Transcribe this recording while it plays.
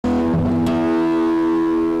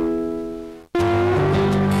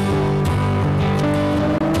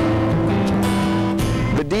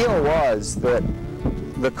deal was that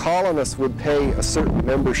the colonists would pay a certain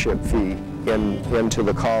membership fee into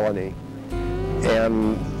the colony,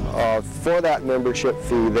 and for that membership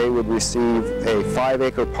fee they would receive a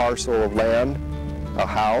 5-acre parcel of land, a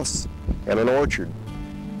house, and an orchard.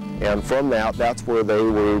 And from that, that's where they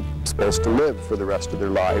were supposed to live for the rest of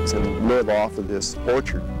their lives and live off of this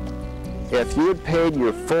orchard. If you had paid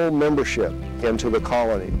your full membership into the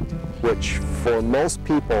colony, which for most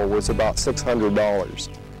people was about $600,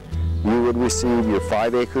 you would receive your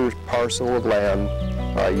 5-acre parcel of land,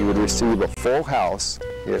 you would receive a full house.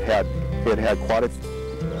 It had quite a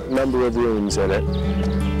number of rooms in it,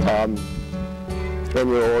 and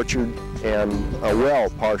your orchard, and a well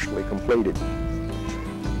partially completed.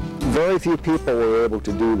 Very few people were able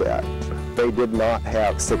to do that. They did not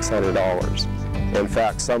have $600. In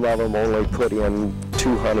fact, some of them only put in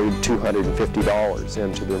 $200, $250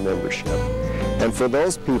 into their membership. And for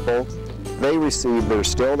those people, they received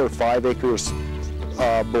still their 5 acres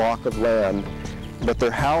block of land, but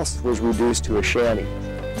their house was reduced to a shanty,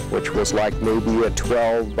 which was like maybe a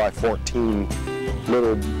 12 by 14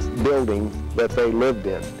 little building that they lived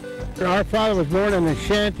in. Our father was born in a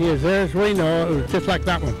shanty, as far as we know. It was just like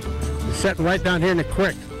that one. It was sitting right down here in the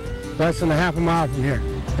creek, less than a half a mile from here.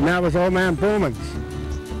 And that was old man Bumann's.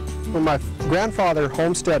 When my grandfather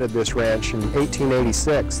homesteaded this ranch in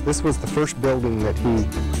 1886, this was the first building that he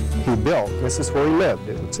built. This is where he lived.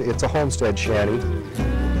 It's a homestead shanty.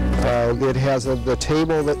 It has the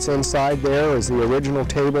table that's inside there is the original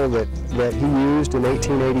table that he used in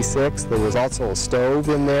 1886. There was also a stove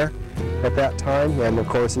in there at that time, and of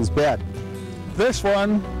course his bed. This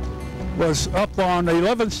one was up on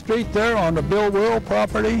 11th Street there on the Bill Will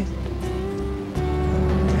property,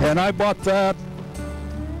 and I bought that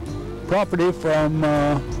property from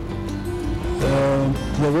the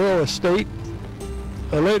Will estate.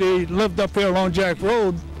 A lady lived up here along Jack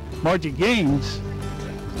Road, Margie Gaines,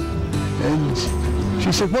 and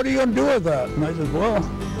she said, "What are you going to do with that?" And I said, "Well,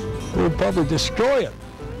 we'll probably destroy it."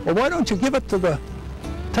 "Well, why don't you give it to the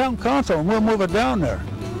town council and we'll move it down there?"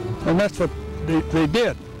 And that's what they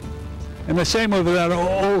did. And the same with that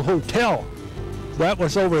old hotel. That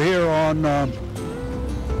was over here on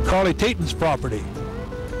Collie Taten's property.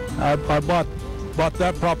 I bought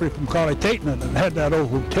that property from Collie Taten and it had that old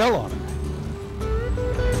hotel on it.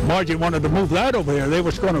 Margie wanted to move that over here. They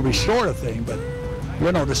was going to restore the thing, but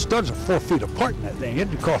you know, the studs are 4 feet apart in that thing. It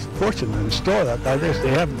would cost a fortune to restore that. I guess they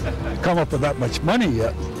haven't come up with that much money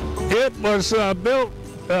yet. It was built,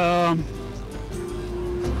 I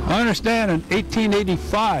understand, in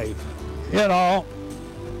 1885. You know,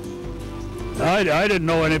 I didn't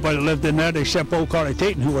know anybody that lived in that except old Collie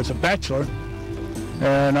Taten, who was a bachelor.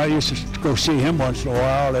 And I used to go see him once in a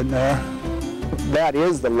while in there. That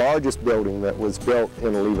is the largest building that was built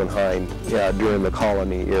in Olivenhain during the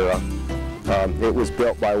colony era. It was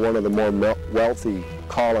built by one of the more wealthy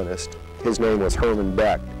colonists. His name was Herman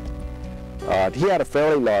Beck. He had a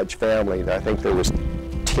fairly large family. I think there was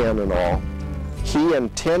 10 in all. He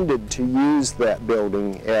intended to use that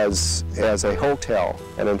building as a hotel,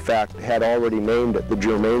 and in fact had already named it the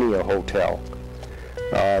Germania Hotel.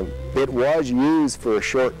 It was used for a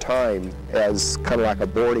short time as kind of like a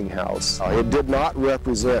boarding house. It did not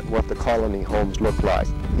represent what the colony homes looked like.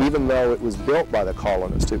 Even though it was built by the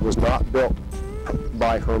colonists, it was not built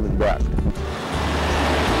by Herman Beck.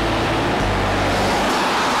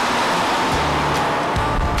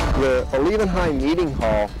 The Olivenhain Meeting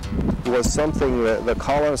Hall was something that the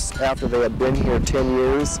colonists, after they had been here 10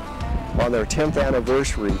 years, on their 10th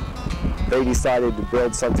anniversary, they decided to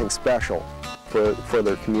build something special for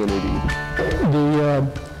their community. The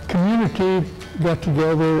community got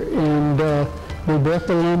together and we built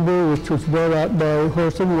the lumber, which was brought out by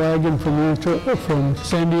horse and wagon from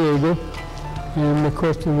San Diego. And of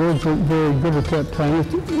course the roads weren't very good at that time.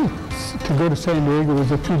 To go to San Diego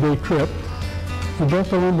was a 2-day trip. We built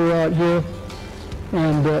the lumber out here,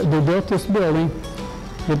 and they built this building.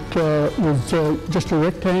 It was just a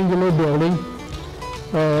rectangular building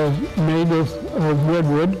made of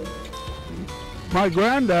redwood. My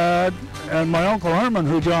granddad and my Uncle Herman,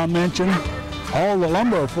 who John mentioned, hauled the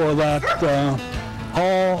lumber for that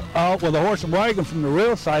haul out with a horse and wagon from the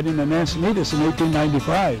rail siding in Encinitas in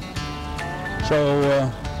 1895.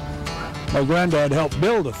 So my granddad helped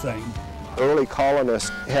build the thing. Early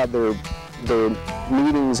colonists had their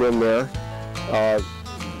meetings in there.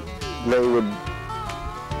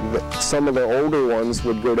 Some of the older ones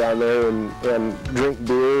would go down there and drink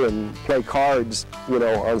beer and play cards, you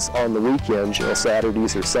know, on the weekends, you know,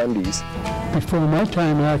 Saturdays or Sundays. Before my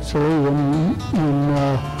time, actually, when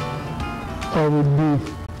I would be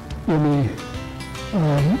in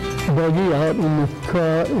buggy out in the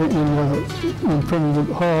car in front of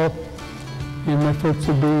the hall, and my folks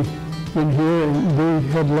would be in here, and they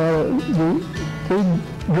had a lot of, they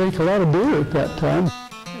drank a lot of beer at that time.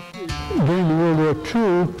 During the World War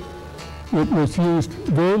II, it was used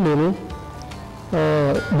very little.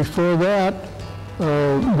 Before that,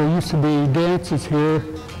 there used to be dances here,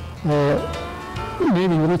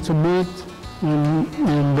 maybe once a month,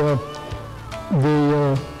 and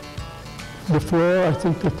the floor, I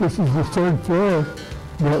think that this is the third floor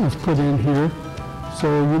that was put in here. So,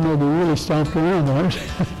 you know, they really stomped around on it.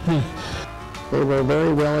 They were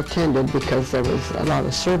very well attended because there was a lot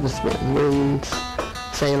of servicemen, Marines,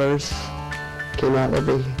 sailors, came out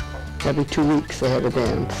every 2 weeks they had a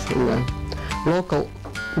dance. And the local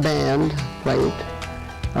band played.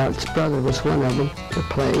 Art's brother was one of them that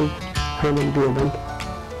played, Herman Bumann,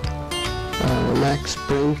 Max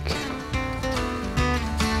Brink,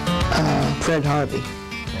 Fred Harvey.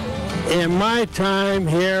 In my time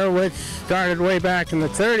here, which started way back in the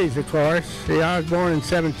 30s, of course, see, I was born in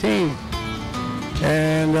 17,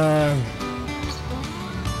 and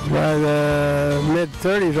by the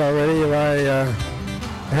mid-30s already, I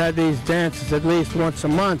had these dances at least once a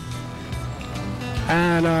month,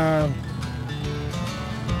 and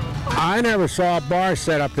I never saw a bar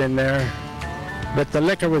set up in there, but the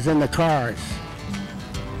liquor was in the cars.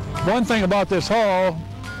 One thing about this hall,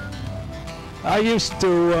 I used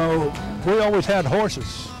to, we always had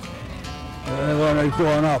horses when I was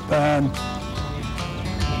growing up, and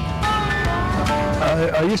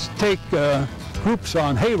I used to take groups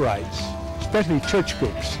on hay rides, especially church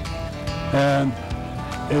groups. And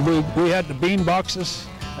we had the bean boxes,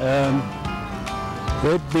 and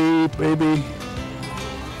there'd be maybe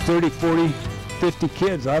 30, 40, 50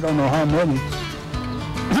 kids, I don't know how many.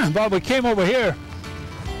 But we came over here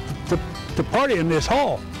to party in this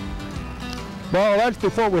hall. Well, that's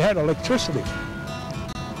before we had electricity.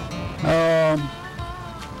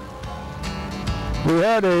 We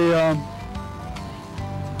had a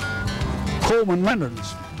Coleman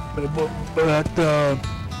lanterns that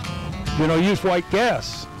you know, used white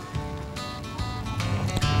gas.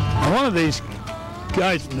 And one of these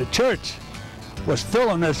guys from the church was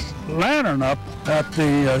filling this lantern up at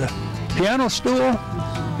the piano stool,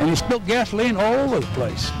 and he spilled gasoline all over the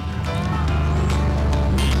place.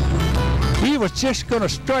 He was just going to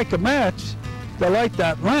strike a match to light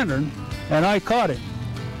that lantern, and I caught him.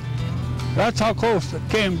 That's how close it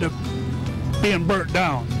came to being burnt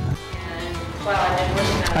down.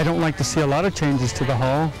 I don't like to see a lot of changes to the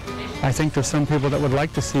hall. I think there's some people that would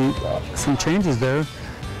like to see some changes there.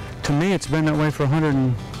 To me, it's been that way for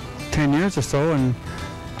 110 years or so, and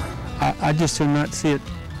I just do not see it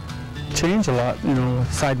change a lot, you know,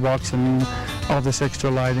 sidewalks and all this extra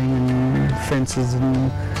lighting and fences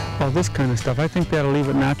and all this kind of stuff. I think they ought to leave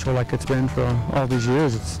it natural like it's been for all these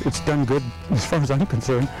years. It's done good as far as I'm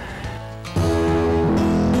concerned.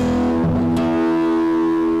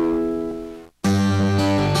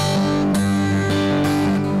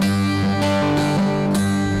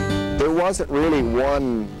 There wasn't really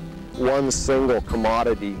one single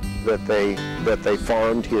commodity that they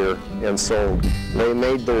farmed here and sold. They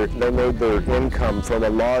made their income from a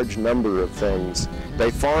large number of things.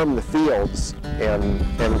 They farmed the fields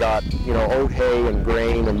and got, you know, oat hay and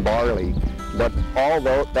grain and barley, but all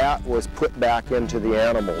that was put back into the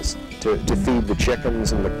animals to feed the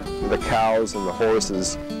chickens and the cows and the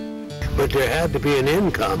horses. But there had to be an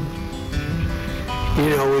income, you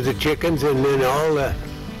know, with the chickens, and then all that.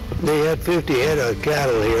 They had 50 head of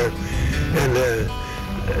cattle here, and the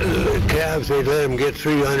calves, they'd let them get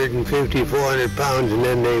 350, 400 pounds, and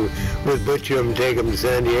then they would butcher them, take them to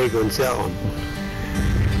San Diego and sell them.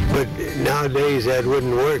 But nowadays that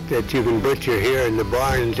wouldn't work, that you can butcher here in the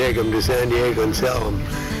barn and take them to San Diego and sell them.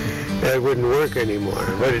 That wouldn't work anymore,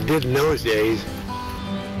 but it did in those days.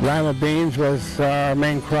 Lima beans was our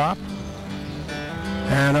main crop,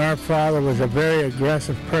 and our father was a very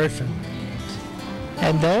aggressive person.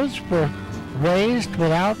 And those were raised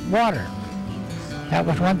without water. That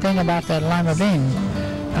was one thing about that lima bean.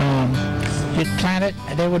 You'd plant it,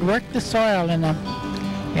 they would work the soil in the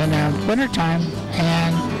wintertime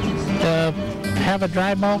and have a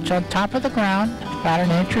dry mulch on top of the ground, about an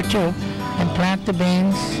inch or two, and plant the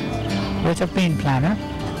beans with a bean planter.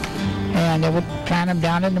 And they would plant them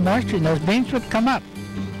down in the moisture, and those beans would come up.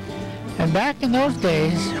 And back in those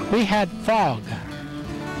days, we had fog.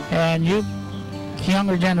 And you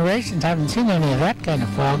younger generations haven't seen any of that kind of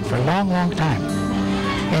fog for a long, long time.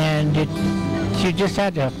 And you just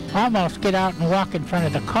had to almost get out and walk in front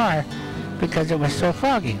of the car because it was so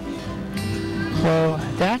foggy. Well,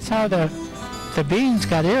 that's how the beans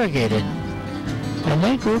got irrigated. And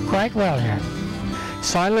they grew quite well here.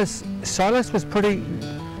 Silas was pretty,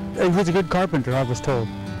 he was a good carpenter, I was told.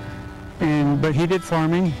 But he did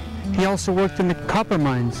farming. He also worked in the copper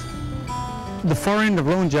mines. The far end of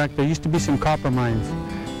Lone Jack, there used to be some copper mines.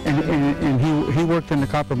 And he worked in the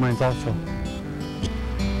copper mines also.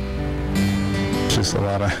 It's just a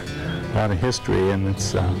lot of history, and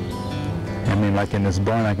it's, I mean, like in this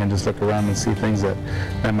barn, I can just look around and see things that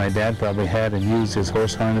my dad probably had and used, his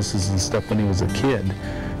horse harnesses and stuff when he was a kid,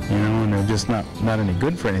 you know, and they're just not any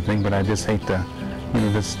good for anything, but I just hate to, you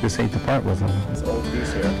know, just hate to part with them. This old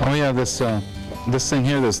piece here. Oh yeah, this thing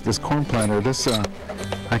here, this corn planter, this,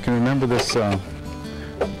 I can remember this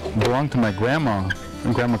belonged to my grandma,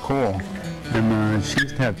 Grandma Cole, and she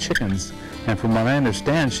used to have chickens, and from what I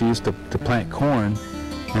understand, she used to plant corn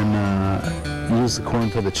and use the corn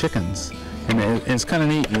for the chickens. And it's kind of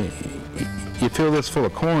neat. You fill this full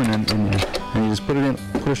of corn and you just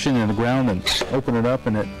push it in the ground and open it up,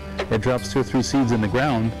 and it drops 2 or 3 seeds in the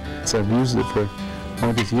ground. So I've used it for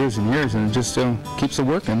all these years and years, and it just keeps it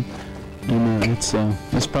working. And it's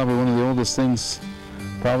probably one of the oldest things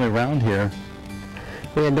probably around here.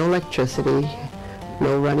 We had no electricity,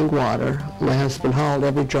 no running water. My husband hauled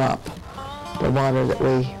every drop of water that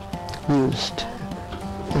we used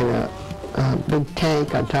in a big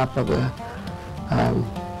tank on top of a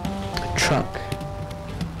truck.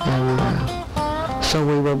 And so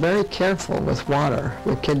we were very careful with water.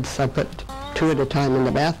 The kids, I put 2 at a time in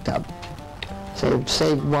the bathtub.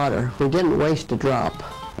 Saved water. We didn't waste a drop.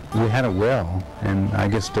 We had a well, and I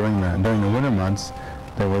guess during the winter months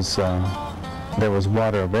there was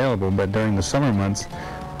water available, but during the summer months,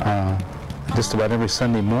 just about every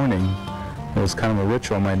Sunday morning, it was kind of a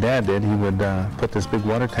ritual my dad did. He would put this big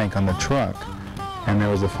water tank on the truck, and there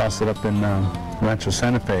was a faucet up in Rancho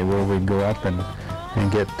Santa Fe where we'd go up and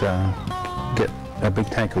get a big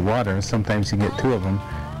tank of water. Sometimes you get 2 of them,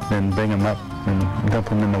 then bring them up and dump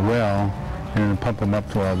them in the well, and then pump them up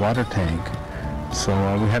to our water tank. So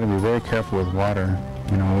we had to be very careful with water.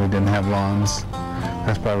 You know, we didn't have lawns.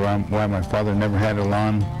 That's probably why my father never had a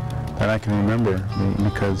lawn that I can remember,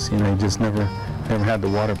 because, you know, he just never had the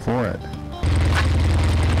water for it.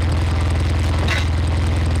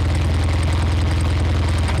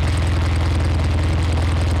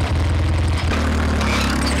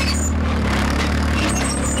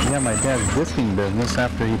 Yeah, my dad's disking business,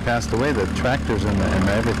 after he passed away, the tractors and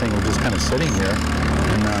everything were just kind of sitting here,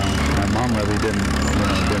 and my mom really didn't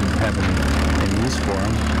have any use for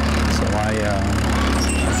them. So I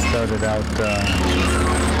started out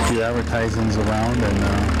a few advertisings around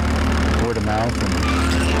and word of mouth, and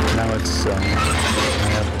now I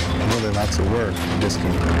have really lots of work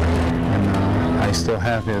disking. And I still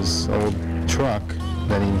have his old truck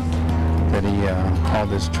that he hauled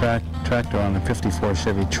his tractor on, a 54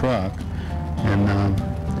 Chevy truck, and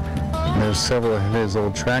there's several of his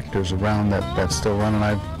old tractors around that still run, and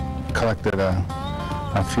I've collected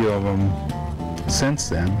a few of them since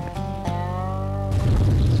then.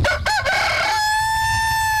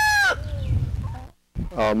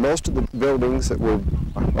 Most of the buildings that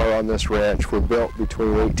are on this ranch were built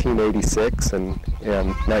between 1886 and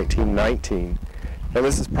 1919. And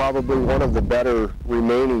this is probably one of the better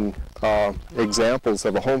remaining examples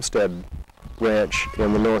of a homestead ranch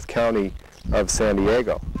in the North County of San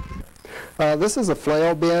Diego. This is a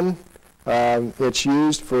flail bin. It's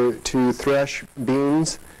used to thresh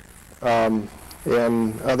beans and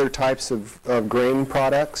other types of grain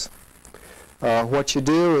products. What you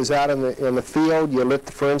do is out in the field, you let,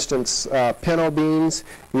 for instance, pinto beans,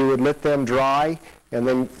 you would let them dry, and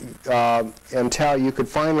then until you could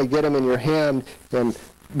finally get them in your hand and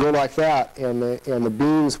go like that, and the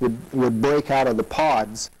beans would break out of the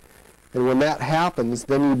pods. And when that happens,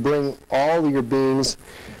 then you bring all of your beans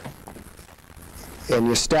and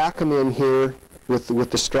you stack them in here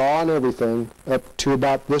with the straw and everything up to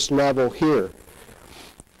about this level here.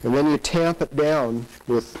 And then you tamp it down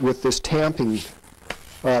with this tamping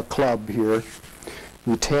club here.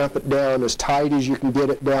 You tamp it down as tight as you can get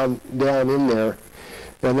it down in there.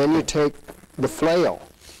 And then you take the flail,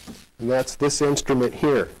 and that's this instrument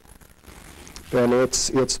here. And it's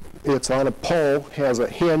on a pole, has a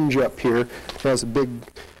hinge up here, has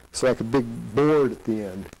it's like a big board at the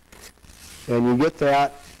end. And you get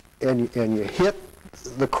that, and you hit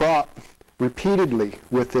the crop repeatedly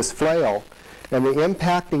with this flail, and the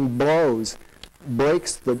impacting blows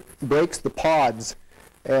breaks the pods,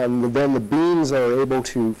 and then the beans are able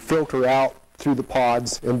to filter out through the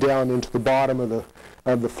pods and down into the bottom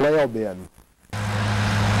of the flail bin.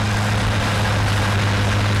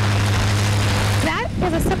 That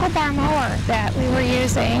is a sickle bar mower that we were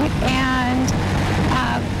using, and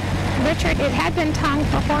Richard, it had been tongued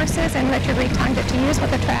for horses, and Richard retongued it to use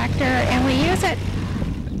with a tractor, and we use it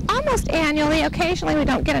almost annually. Occasionally we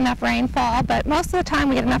don't get enough rainfall, but most of the time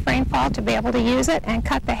we get enough rainfall to be able to use it and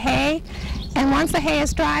cut the hay. And once the hay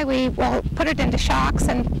is dry, we will put it into shocks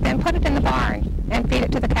and then put it in the barn and feed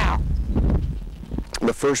it to the cow.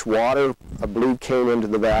 The first water, I believe, came into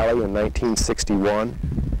the valley in 1961,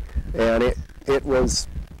 and it was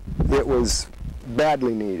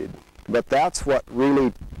badly needed. But that's what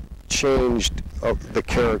really changed the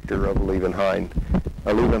character of Olivenhain.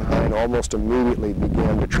 Olivenhain almost immediately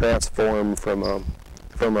began to transform from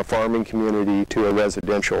a farming community to a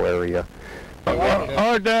residential area.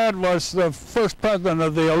 Our dad was the first president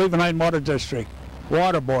of the Olivenhain Water District,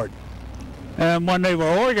 Water Board. And when they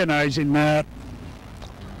were organizing that,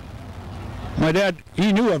 my dad,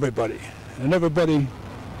 he knew everybody, and everybody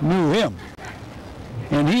knew him.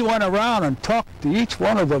 And he went around and talked to each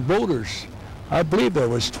one of the voters. I believe there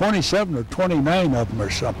was 27 or 29 of them or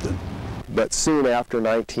something. But soon after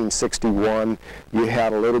 1961, you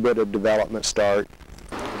had a little bit of development start.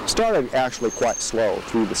 Started actually quite slow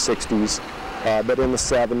through the 60s, but in the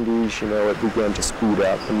 70s, you know, it began to speed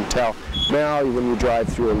up. Until now, when you drive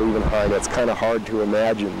through Olivenhain, it's kind of hard to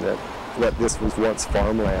imagine that this was once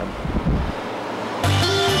farmland.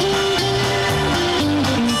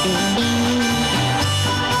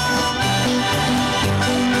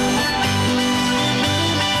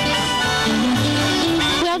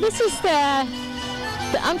 This is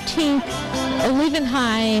the umpteenth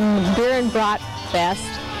Olivenhain Beer and Brat Fest,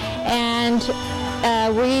 and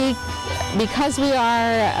because we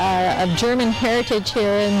are of German heritage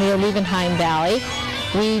here in the Olivenhain Valley,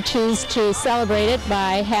 we choose to celebrate it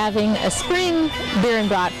by having a spring Beer and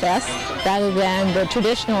Brat Fest rather than the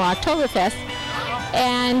traditional Oktoberfest.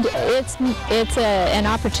 And it's an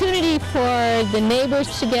opportunity for the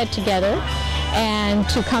neighbors to get together and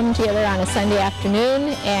to come together on a Sunday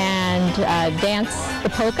afternoon and dance the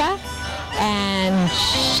polka and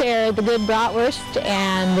share the good bratwurst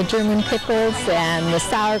and the German pickles and the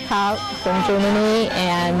sauerkraut from Germany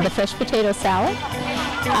and the fresh potato salad.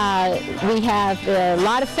 We have a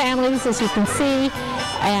lot of families, as you can see,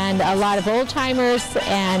 and a lot of old-timers,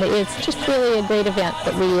 and it's just really a great event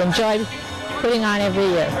that we enjoy putting on every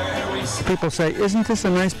year. People say, "Isn't this a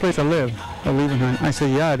nice place to live, Olivenhain?" I say,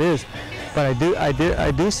 "Yeah, it is." But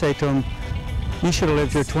I do say to them, "You should have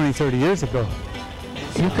lived here 20, 30 years ago."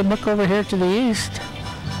 You can look over here to the east,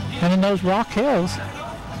 and in those rock hills,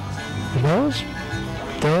 those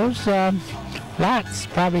lots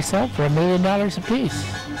probably sell for $1 million apiece.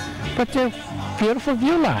 But they're beautiful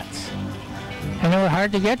view lots, and they were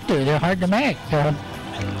hard to get to. They're hard to make. It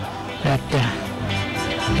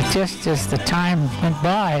just as the time went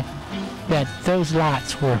by, that those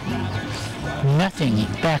lots were nothing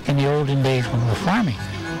back in the olden days when we were farming.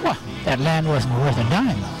 Well, that land wasn't worth a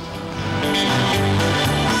dime.